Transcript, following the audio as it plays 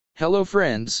Hello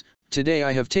friends, today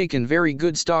I have taken very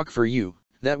good stock for you,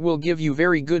 that will give you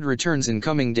very good returns in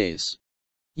coming days.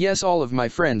 Yes, all of my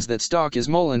friends, that stock is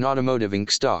Mullen Automotive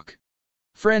Inc. stock.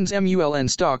 Friends, MULN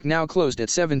stock now closed at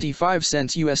 75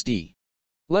 cents USD.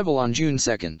 Level on June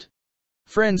 2nd.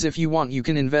 Friends, if you want you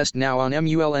can invest now on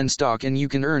MULN stock and you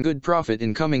can earn good profit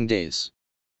in coming days.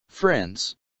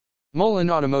 Friends.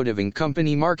 Mullen Automotive Inc.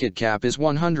 company market cap is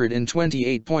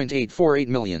 128.848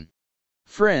 million.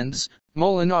 Friends,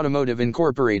 Mullen Automotive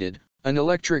Incorporated, an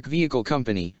electric vehicle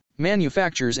company,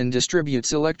 manufactures and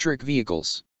distributes electric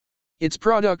vehicles. Its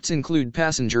products include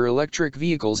passenger electric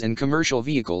vehicles and commercial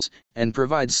vehicles, and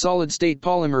provides solid-state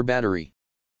polymer battery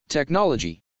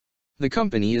technology. The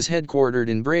company is headquartered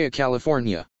in Brea,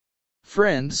 California.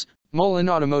 Friends, Mullen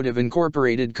Automotive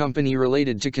Incorporated company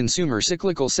related to consumer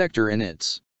cyclical sector and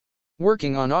it's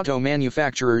working on auto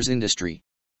manufacturers industry.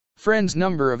 Friends,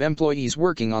 number of employees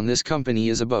working on this company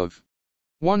is above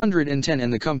 110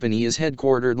 and the company is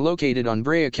headquartered located on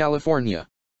Brea, California,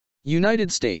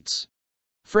 United States.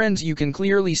 Friends, you can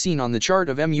clearly seen on the chart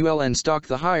of MULN stock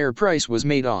the higher price was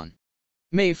made on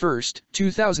May 1,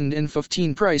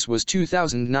 2015 price was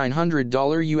 $2,900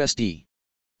 USD.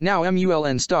 Now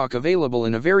MULN stock available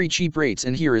in a very cheap rates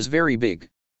and here is very big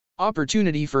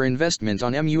opportunity for investment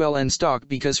on MULN stock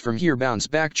because from here bounce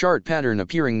back chart pattern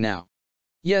appearing now.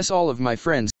 Yes, all of my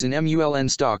friends, in MULN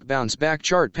stock bounce back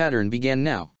chart pattern began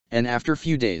now, and after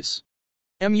few days.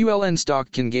 MULN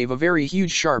stock can give a very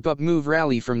huge sharp up move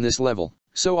rally from this level,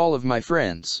 so all of my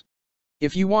friends.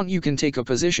 If you want you can take a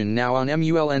position now on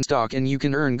MULN stock and you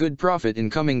can earn good profit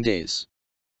in coming days.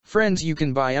 Friends, you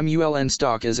can buy MULN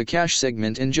stock as a cash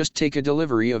segment and just take a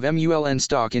delivery of MULN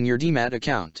stock in your demat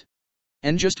account.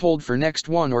 And just hold for next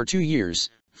 1 or 2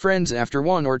 years. Friends, after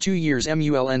 1 or 2 years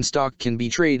MULN stock can be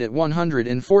traded at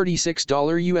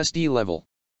 $146 USD level.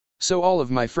 So all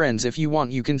of my friends, if you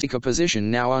want you can take a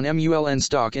position now on MULN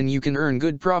stock and you can earn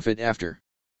good profit after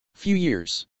few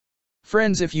years.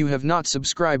 Friends, if you have not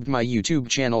subscribed my YouTube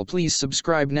channel, please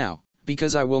subscribe now,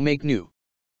 because I will make new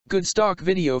good stock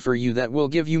video for you that will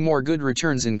give you more good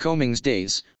returns in coming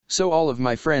days, so all of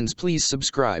my friends please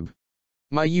subscribe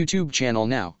my YouTube channel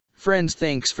now. Friends,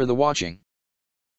 thanks for the watching.